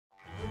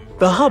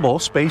The Hubble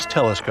Space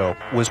Telescope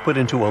was put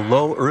into a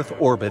low Earth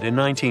orbit in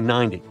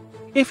 1990.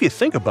 If you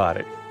think about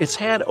it, it's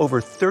had over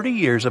 30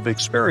 years of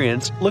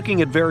experience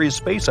looking at various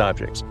space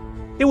objects.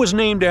 It was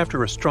named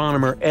after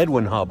astronomer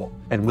Edwin Hubble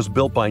and was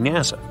built by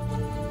NASA.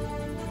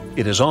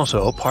 It is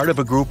also part of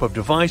a group of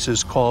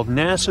devices called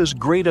NASA's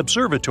Great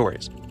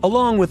Observatories,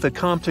 along with the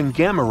Compton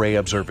Gamma Ray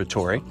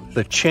Observatory,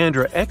 the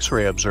Chandra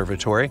X-ray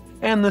Observatory,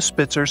 and the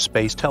Spitzer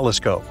Space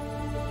Telescope.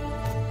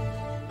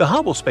 The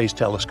Hubble Space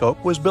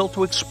Telescope was built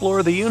to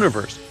explore the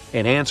universe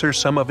and answer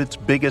some of its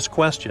biggest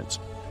questions,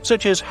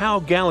 such as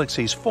how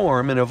galaxies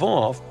form and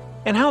evolve,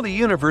 and how the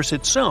universe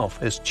itself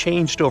has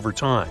changed over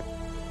time.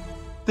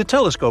 The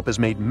telescope has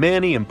made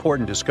many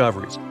important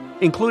discoveries,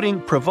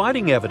 including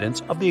providing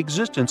evidence of the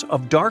existence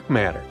of dark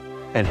matter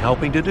and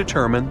helping to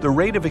determine the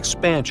rate of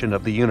expansion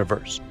of the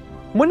universe.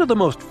 One of the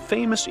most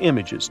famous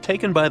images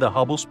taken by the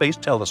Hubble Space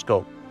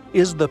Telescope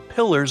is the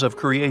Pillars of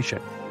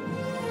Creation.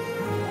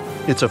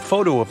 It's a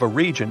photo of a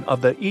region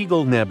of the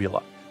Eagle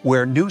Nebula,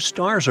 where new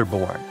stars are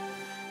born.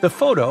 The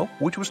photo,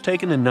 which was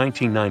taken in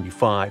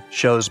 1995,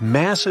 shows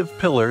massive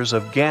pillars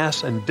of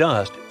gas and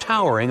dust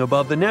towering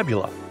above the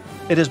nebula.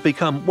 It has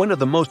become one of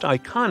the most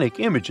iconic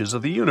images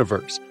of the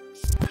universe.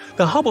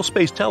 The Hubble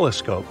Space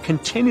Telescope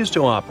continues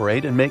to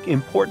operate and make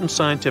important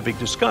scientific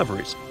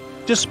discoveries,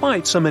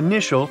 despite some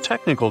initial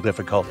technical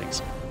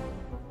difficulties.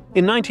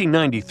 In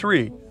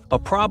 1993, a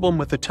problem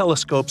with the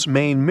telescope's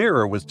main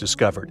mirror was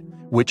discovered,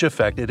 which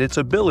affected its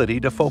ability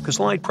to focus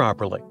light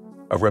properly.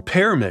 A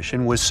repair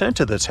mission was sent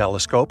to the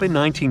telescope in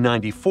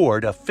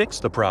 1994 to fix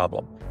the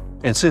problem,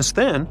 and since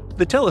then,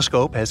 the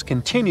telescope has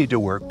continued to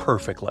work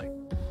perfectly.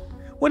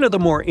 One of the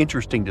more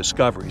interesting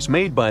discoveries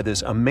made by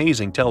this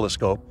amazing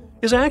telescope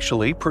is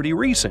actually pretty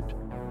recent.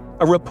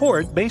 A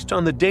report based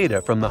on the data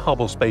from the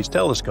Hubble Space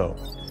Telescope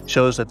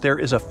shows that there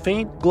is a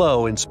faint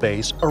glow in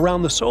space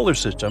around the solar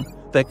system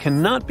that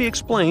cannot be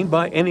explained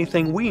by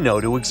anything we know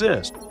to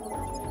exist.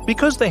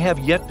 Because they have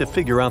yet to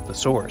figure out the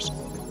source,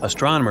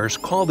 astronomers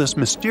call this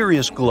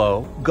mysterious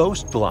glow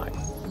ghost light.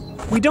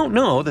 We don't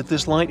know that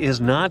this light is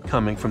not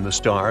coming from the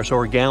stars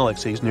or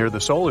galaxies near the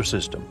solar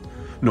system,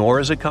 nor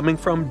is it coming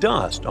from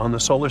dust on the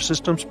solar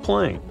system's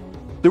plane.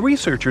 The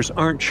researchers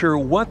aren't sure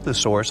what the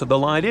source of the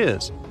light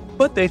is,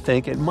 but they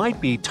think it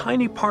might be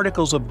tiny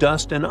particles of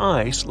dust and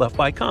ice left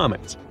by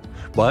comets.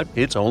 But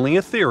it's only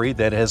a theory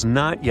that has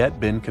not yet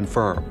been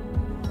confirmed.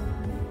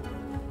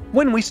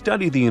 When we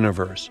study the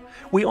universe,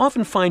 we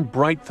often find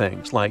bright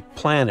things like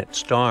planets,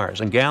 stars,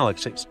 and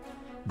galaxies.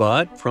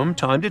 But from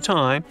time to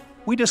time,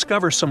 we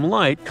discover some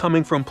light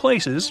coming from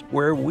places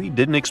where we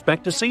didn't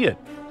expect to see it,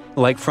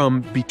 like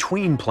from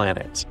between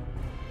planets.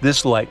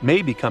 This light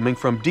may be coming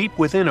from deep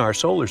within our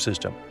solar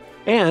system,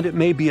 and it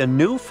may be a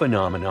new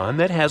phenomenon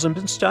that hasn't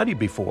been studied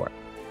before.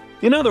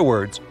 In other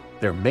words,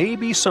 there may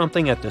be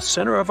something at the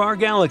center of our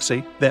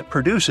galaxy that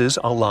produces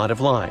a lot of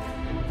light.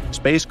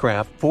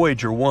 Spacecraft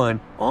Voyager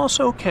 1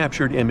 also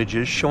captured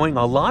images showing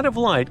a lot of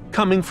light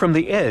coming from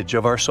the edge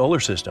of our solar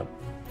system.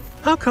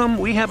 How come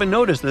we haven't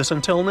noticed this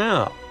until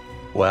now?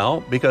 Well,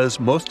 because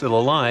most of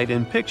the light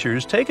in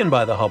pictures taken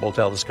by the Hubble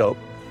telescope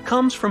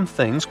comes from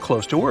things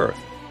close to Earth.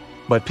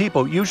 But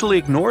people usually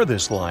ignore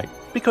this light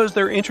because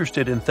they're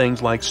interested in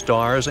things like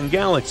stars and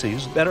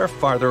galaxies that are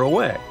farther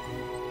away.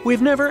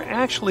 We've never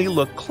actually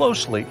looked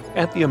closely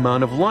at the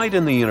amount of light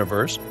in the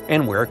universe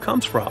and where it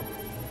comes from.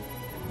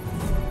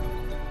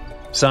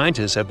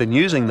 Scientists have been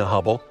using the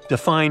Hubble to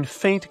find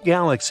faint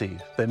galaxies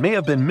that may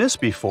have been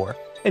missed before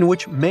and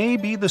which may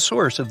be the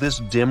source of this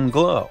dim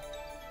glow.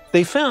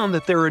 They found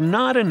that there are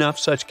not enough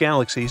such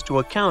galaxies to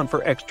account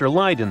for extra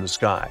light in the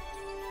sky.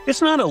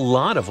 It's not a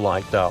lot of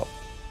light, though.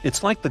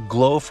 It's like the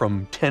glow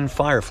from 10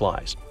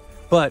 fireflies.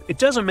 But it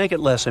doesn't make it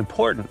less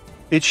important.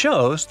 It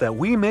shows that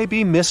we may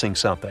be missing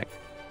something.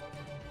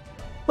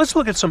 Let's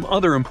look at some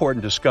other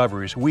important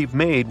discoveries we've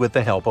made with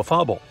the help of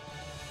Hubble.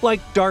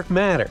 Like dark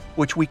matter,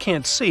 which we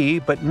can't see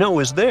but know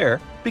is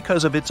there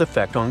because of its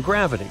effect on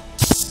gravity.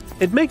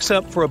 It makes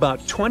up for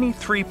about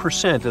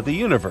 23% of the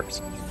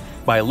universe.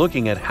 By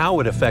looking at how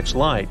it affects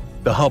light,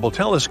 the Hubble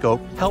telescope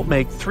helped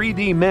make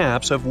 3D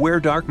maps of where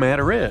dark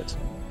matter is.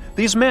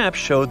 These maps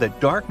show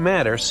that dark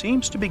matter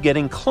seems to be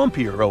getting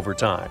clumpier over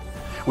time,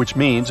 which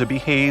means it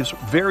behaves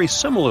very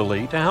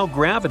similarly to how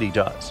gravity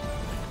does.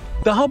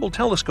 The Hubble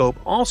telescope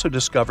also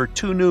discovered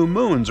 2 new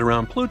moons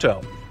around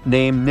Pluto,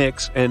 named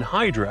Nix and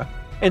Hydra,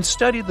 and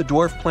studied the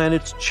dwarf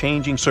planet's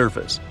changing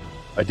surface.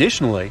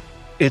 Additionally,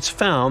 it's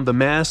found the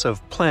mass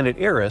of planet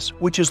Eris,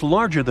 which is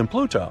larger than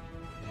Pluto.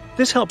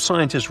 This helps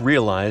scientists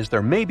realize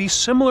there may be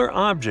similar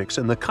objects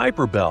in the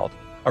Kuiper Belt,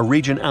 a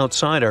region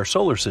outside our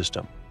solar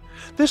system.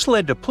 This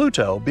led to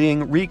Pluto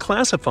being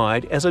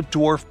reclassified as a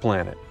dwarf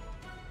planet.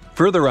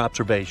 Further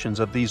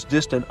observations of these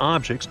distant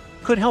objects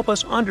could help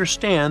us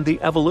understand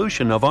the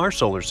evolution of our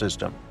solar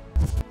system.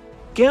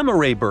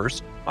 Gamma-ray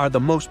bursts are the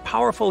most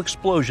powerful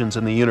explosions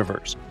in the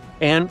universe,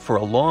 and for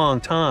a long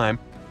time,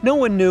 no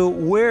one knew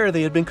where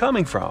they had been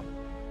coming from.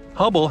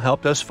 Hubble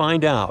helped us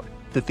find out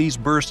that these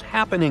bursts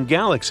happen in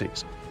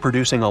galaxies,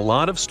 producing a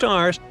lot of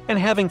stars and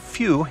having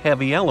few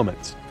heavy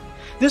elements.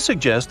 This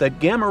suggests that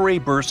gamma-ray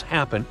bursts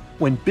happen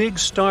when big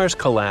stars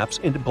collapse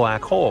into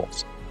black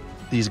holes.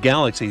 These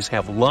galaxies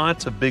have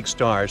lots of big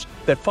stars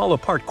that fall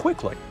apart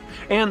quickly,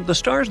 and the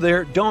stars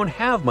there don't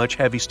have much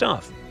heavy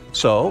stuff,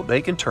 so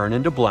they can turn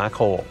into black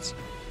holes.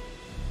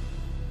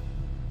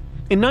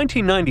 In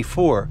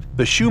 1994,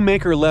 the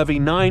Shoemaker-Levy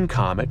 9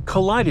 comet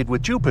collided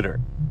with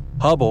Jupiter.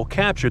 Hubble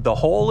captured the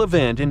whole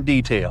event in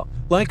detail,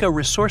 like a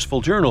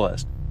resourceful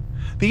journalist.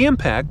 The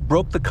impact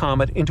broke the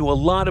comet into a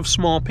lot of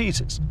small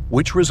pieces,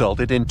 which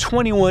resulted in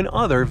 21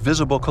 other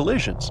visible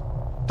collisions.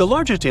 The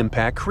largest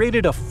impact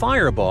created a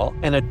fireball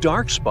and a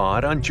dark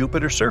spot on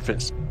Jupiter's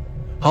surface.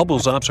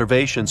 Hubble's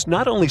observations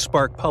not only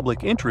sparked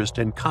public interest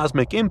in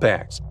cosmic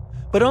impacts,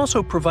 but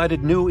also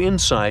provided new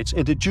insights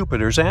into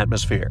Jupiter's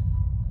atmosphere.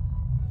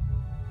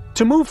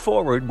 To move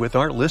forward with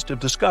our list of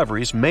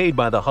discoveries made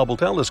by the Hubble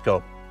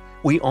telescope,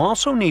 we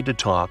also need to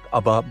talk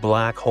about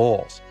black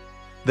holes.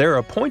 There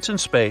are points in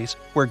space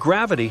where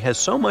gravity has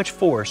so much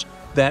force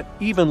that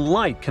even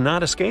light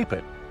cannot escape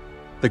it.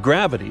 The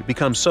gravity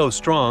becomes so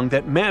strong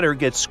that matter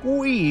gets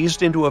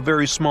squeezed into a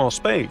very small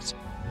space.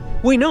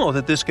 We know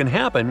that this can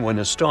happen when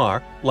a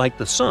star, like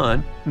the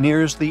Sun,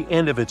 nears the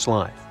end of its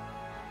life.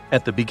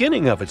 At the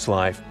beginning of its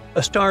life,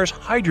 a star's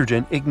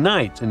hydrogen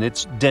ignites in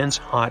its dense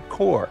hot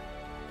core.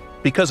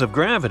 Because of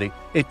gravity,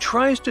 it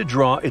tries to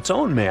draw its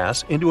own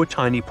mass into a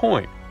tiny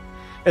point.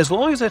 As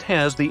long as it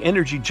has the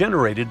energy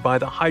generated by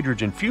the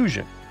hydrogen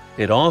fusion,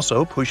 it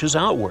also pushes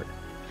outward.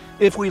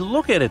 If we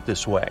look at it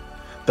this way,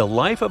 the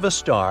life of a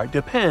star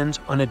depends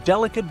on a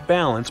delicate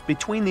balance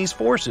between these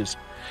forces,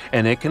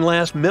 and it can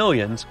last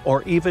millions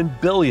or even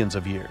billions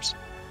of years.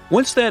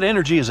 Once that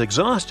energy is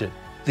exhausted,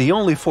 the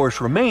only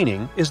force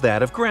remaining is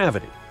that of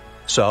gravity.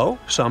 So,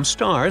 some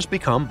stars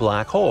become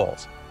black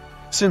holes.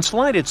 Since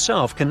light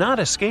itself cannot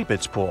escape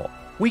its pull,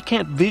 we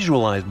can't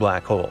visualize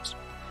black holes.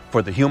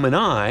 For the human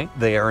eye,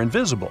 they are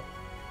invisible.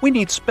 We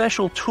need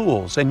special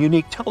tools and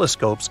unique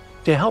telescopes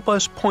to help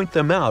us point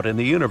them out in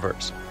the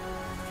universe.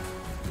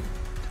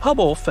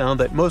 Hubble found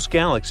that most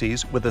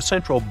galaxies with a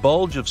central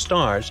bulge of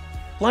stars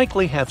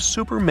likely have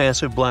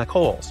supermassive black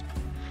holes.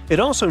 It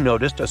also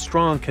noticed a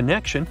strong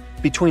connection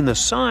between the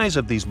size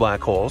of these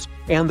black holes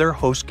and their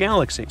host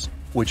galaxies,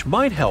 which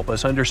might help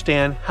us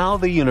understand how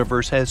the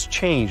universe has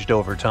changed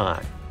over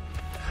time.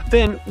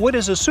 Then, what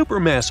is a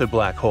supermassive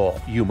black hole,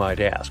 you might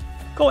ask?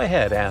 Go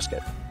ahead, ask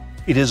it.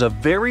 It is a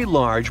very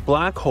large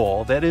black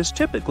hole that is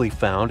typically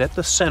found at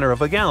the center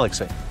of a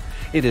galaxy.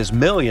 It is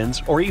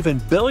millions or even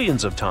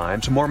billions of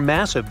times more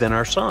massive than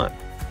our Sun.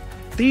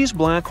 These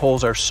black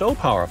holes are so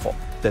powerful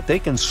that they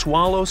can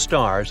swallow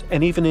stars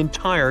and even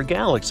entire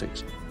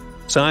galaxies.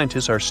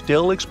 Scientists are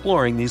still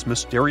exploring these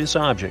mysterious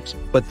objects,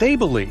 but they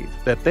believe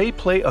that they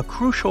play a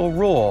crucial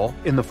role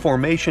in the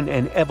formation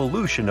and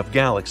evolution of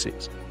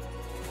galaxies.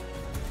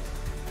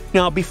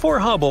 Now, before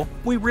Hubble,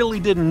 we really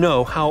didn't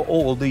know how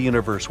old the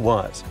universe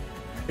was.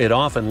 It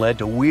often led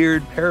to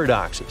weird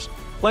paradoxes,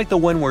 like the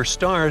one where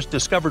stars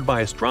discovered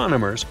by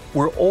astronomers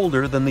were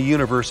older than the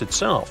universe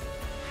itself.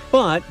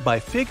 But by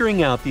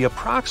figuring out the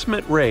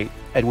approximate rate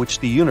at which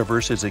the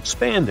universe is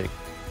expanding,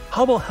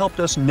 Hubble helped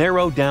us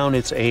narrow down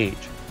its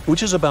age,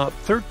 which is about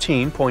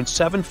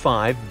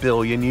 13.75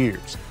 billion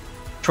years.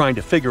 Trying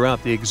to figure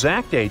out the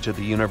exact age of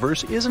the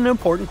universe is an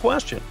important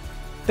question.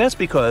 That's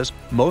because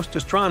most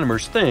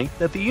astronomers think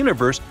that the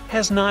universe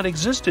has not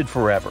existed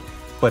forever,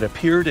 but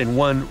appeared in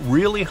one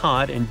really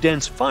hot and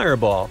dense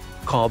fireball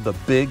called the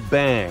Big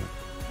Bang.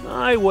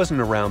 I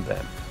wasn't around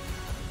then.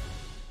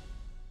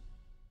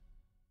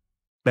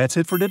 That's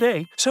it for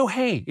today. So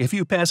hey, if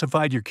you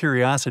pacified your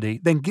curiosity,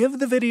 then give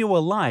the video a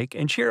like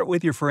and share it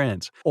with your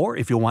friends. Or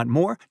if you want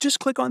more, just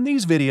click on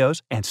these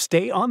videos and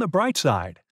stay on the bright side.